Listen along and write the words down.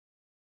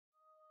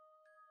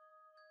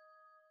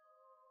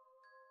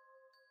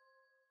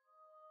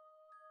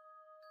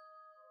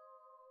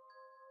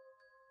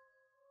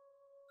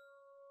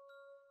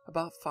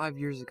About 5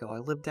 years ago, I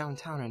lived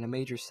downtown in a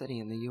major city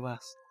in the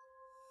US.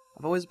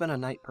 I've always been a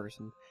night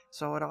person,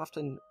 so I would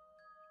often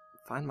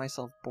find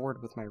myself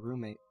bored with my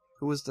roommate,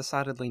 who was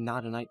decidedly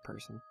not a night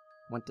person,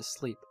 went to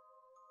sleep.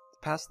 To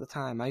pass the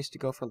time, I used to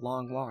go for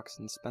long walks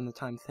and spend the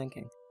time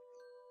thinking.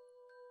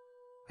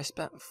 I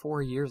spent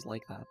 4 years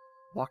like that,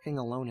 walking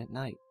alone at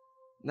night.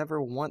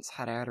 Never once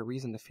had I had a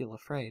reason to feel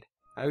afraid.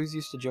 I always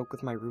used to joke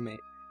with my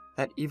roommate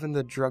that even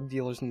the drug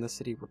dealers in the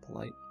city were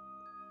polite.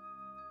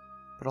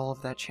 But all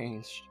of that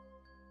changed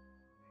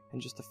in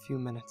just a few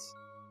minutes,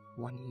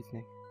 one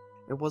evening.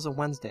 It was a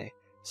Wednesday,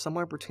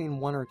 somewhere between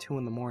 1 or 2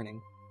 in the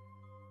morning,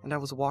 and I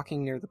was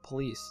walking near the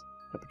police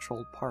at a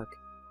patrolled park,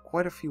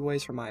 quite a few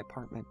ways from my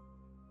apartment.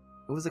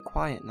 It was a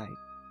quiet night,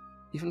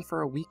 even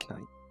for a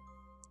weeknight,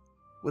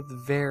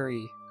 with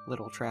very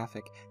little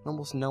traffic and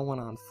almost no one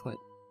on foot.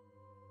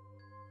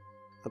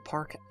 The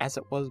park, as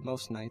it was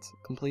most nights,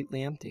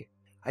 completely empty.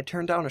 I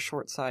turned down a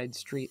short side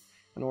street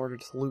in order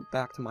to loop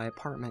back to my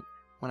apartment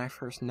when I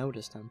first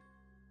noticed him.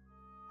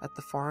 At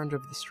the far end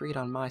of the street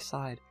on my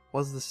side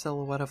was the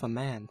silhouette of a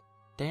man,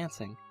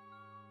 dancing.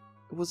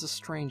 It was a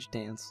strange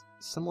dance,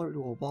 similar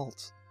to a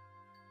waltz,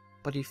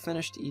 but he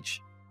finished each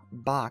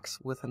box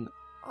with an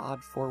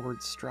odd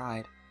forward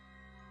stride.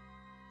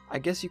 I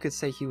guess you could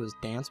say he was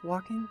dance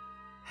walking,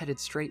 headed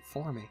straight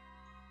for me.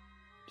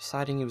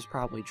 Deciding he was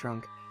probably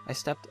drunk, I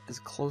stepped as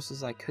close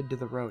as I could to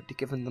the road to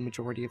give him the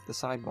majority of the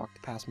sidewalk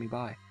to pass me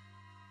by.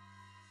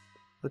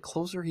 The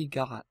closer he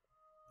got,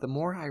 the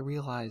more I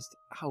realized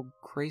how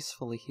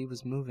gracefully he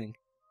was moving.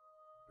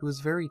 He was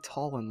very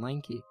tall and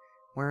lanky,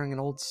 wearing an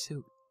old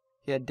suit.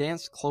 He had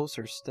danced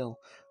closer still,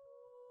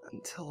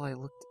 until I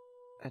looked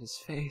at his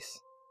face.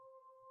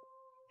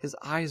 His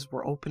eyes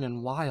were open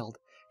and wild,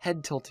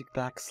 head tilted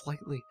back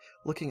slightly,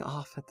 looking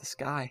off at the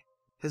sky.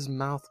 His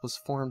mouth was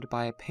formed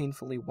by a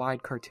painfully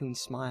wide cartoon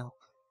smile.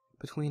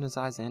 Between his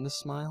eyes and his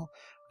smile,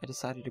 I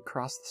decided to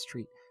cross the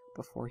street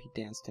before he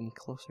danced any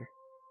closer.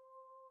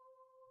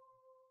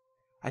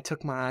 I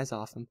took my eyes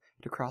off him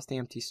to cross the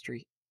empty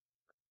street.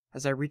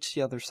 As I reached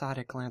the other side,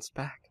 I glanced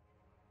back.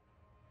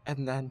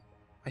 And then,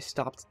 I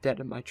stopped dead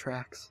in my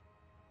tracks.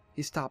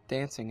 He stopped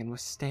dancing and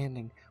was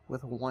standing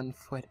with one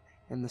foot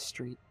in the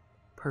street,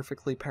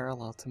 perfectly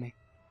parallel to me.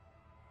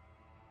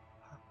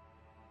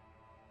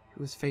 He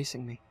was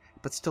facing me,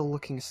 but still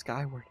looking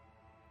skyward.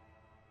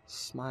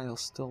 Smile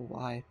still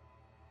wide.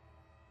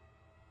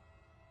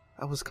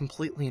 I was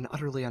completely and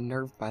utterly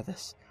unnerved by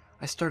this.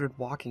 I started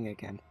walking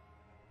again,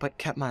 but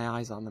kept my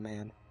eyes on the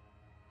man.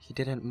 He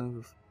didn't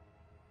move.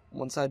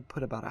 Once I'd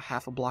put about a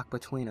half a block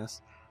between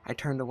us, I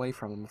turned away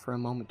from him for a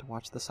moment to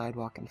watch the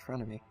sidewalk in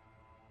front of me.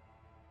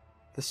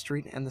 The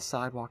street and the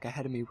sidewalk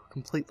ahead of me were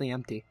completely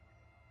empty.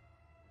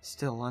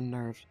 Still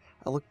unnerved,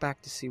 I looked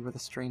back to see where the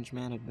strange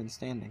man had been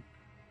standing,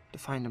 to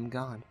find him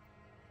gone.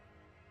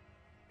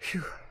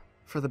 Phew!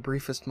 For the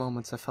briefest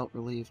moments I felt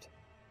relieved,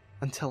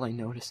 until I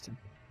noticed him.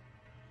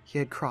 He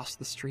had crossed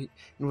the street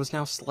and was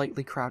now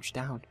slightly crouched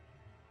down.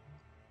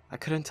 I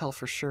couldn't tell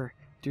for sure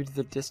due to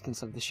the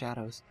distance of the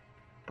shadows,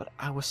 but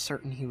I was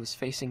certain he was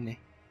facing me.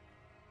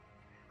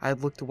 I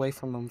had looked away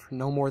from him for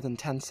no more than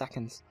 10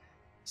 seconds,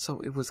 so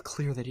it was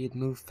clear that he had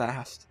moved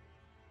fast.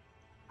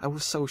 I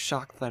was so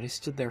shocked that I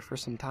stood there for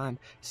some time,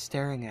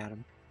 staring at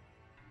him.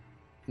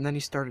 And then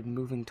he started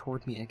moving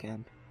toward me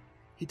again.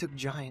 He took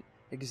giant,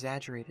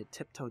 exaggerated,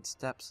 tiptoed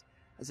steps,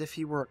 as if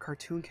he were a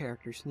cartoon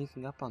character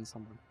sneaking up on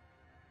someone,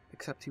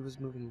 except he was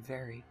moving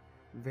very,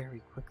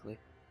 very quickly.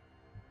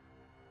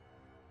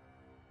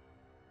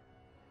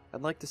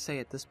 I'd like to say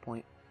at this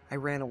point, I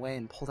ran away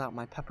and pulled out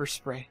my pepper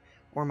spray,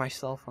 or my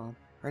cell phone,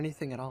 or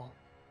anything at all,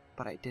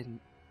 but I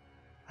didn't.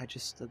 I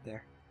just stood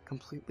there,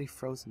 completely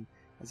frozen,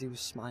 as he was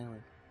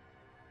smiling.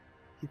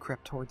 He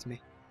crept towards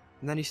me,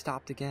 and then he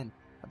stopped again,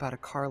 about a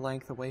car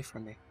length away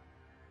from me,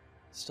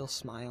 still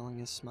smiling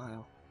his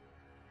smile,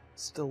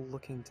 still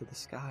looking to the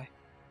sky.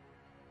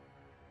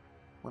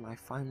 When I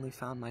finally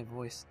found my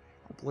voice,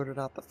 I blurted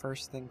out the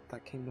first thing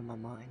that came to my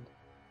mind.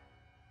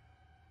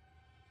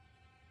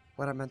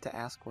 What I meant to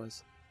ask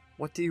was,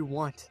 "What do you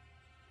want?"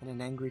 in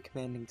an angry,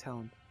 commanding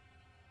tone.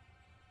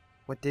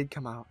 What did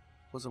come out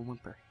was a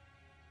whimper.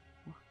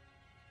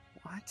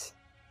 What?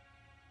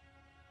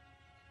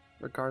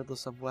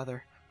 Regardless of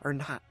whether or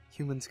not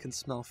humans can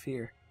smell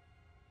fear,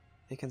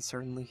 they can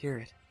certainly hear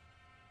it.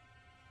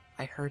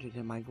 I heard it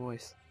in my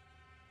voice,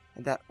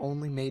 and that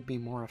only made me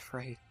more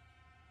afraid.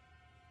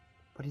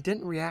 But he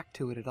didn't react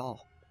to it at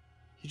all.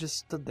 He just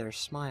stood there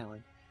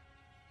smiling.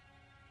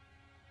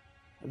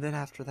 And then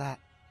after that,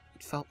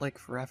 it felt like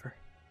forever.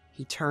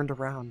 He turned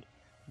around,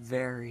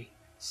 very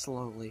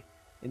slowly,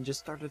 and just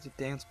started to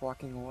dance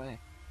walking away.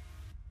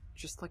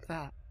 Just like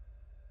that.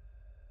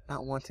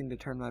 Not wanting to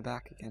turn my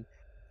back again,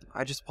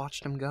 I just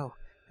watched him go,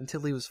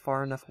 until he was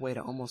far enough away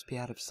to almost be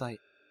out of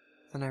sight.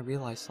 Then I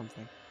realized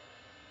something.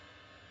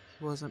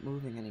 He wasn't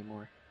moving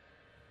anymore,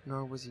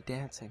 nor was he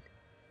dancing.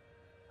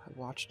 I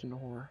watched in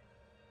horror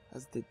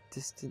as the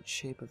distant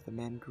shape of the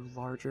man grew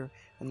larger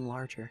and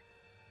larger.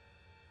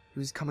 He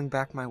was coming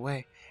back my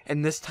way,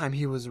 and this time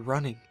he was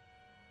running.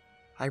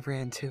 I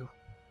ran too.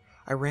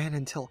 I ran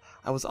until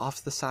I was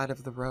off the side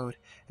of the road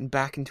and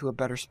back into a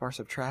better sparse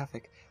of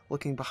traffic.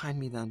 Looking behind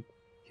me then,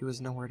 he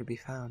was nowhere to be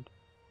found.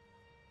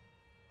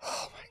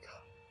 Oh my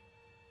god.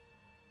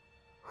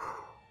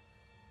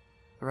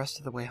 The rest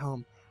of the way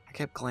home, I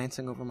kept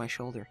glancing over my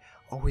shoulder,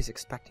 always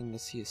expecting to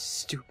see his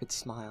stupid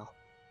smile.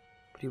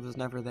 But he was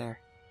never there.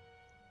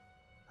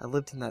 I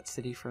lived in that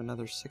city for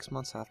another 6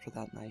 months after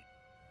that night,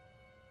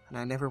 and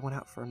I never went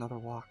out for another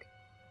walk.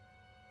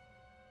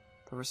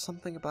 There was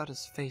something about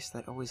his face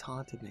that always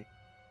haunted me.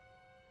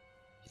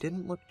 He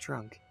didn't look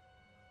drunk.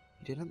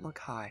 He didn't look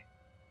high.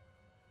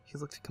 He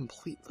looked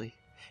completely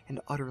and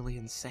utterly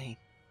insane.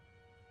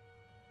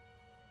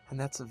 And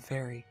that's a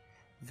very,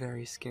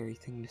 very scary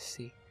thing to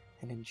see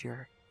and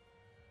endure.